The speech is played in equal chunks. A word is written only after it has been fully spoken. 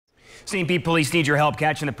St. Pete police need your help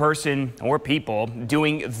catching the person or people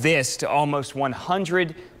doing this to almost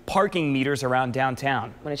 100 parking meters around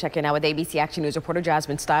downtown. I'm going to check in now with ABC Action News reporter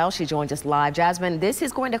Jasmine Stiles. She joins us live. Jasmine, this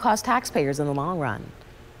is going to cost taxpayers in the long run.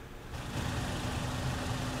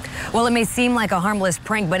 Well, it may seem like a harmless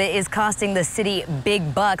prank, but it is costing the city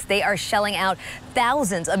big bucks. They are shelling out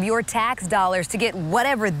thousands of your tax dollars to get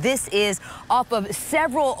whatever this is off of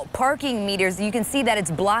several parking meters. You can see that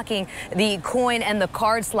it's blocking the coin and the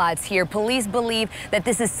card slots here. Police believe that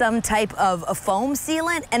this is some type of a foam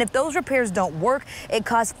sealant, and if those repairs don't work, it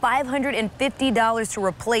costs $550 to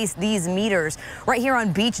replace these meters. Right here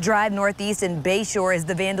on Beach Drive Northeast in Bayshore is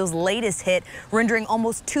the vandals' latest hit, rendering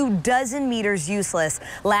almost 24 meters useless.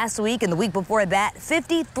 Last week and the week before that,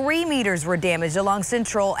 53 meters were damaged along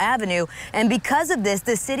Central Avenue, and because of this,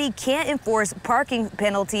 the city can't enforce parking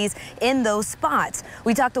penalties in those spots.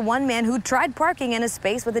 We talked to one man who tried parking in a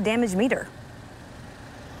space with a damaged meter.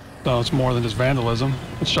 So it's more than just vandalism.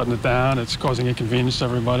 It's shutting it down. It's causing inconvenience to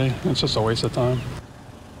everybody. It's just a waste of time.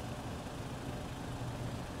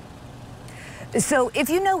 So if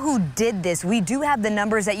you know who did this, we do have the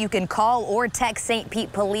numbers that you can call or text St.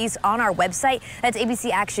 Pete Police on our website. That's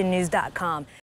abcactionnews.com.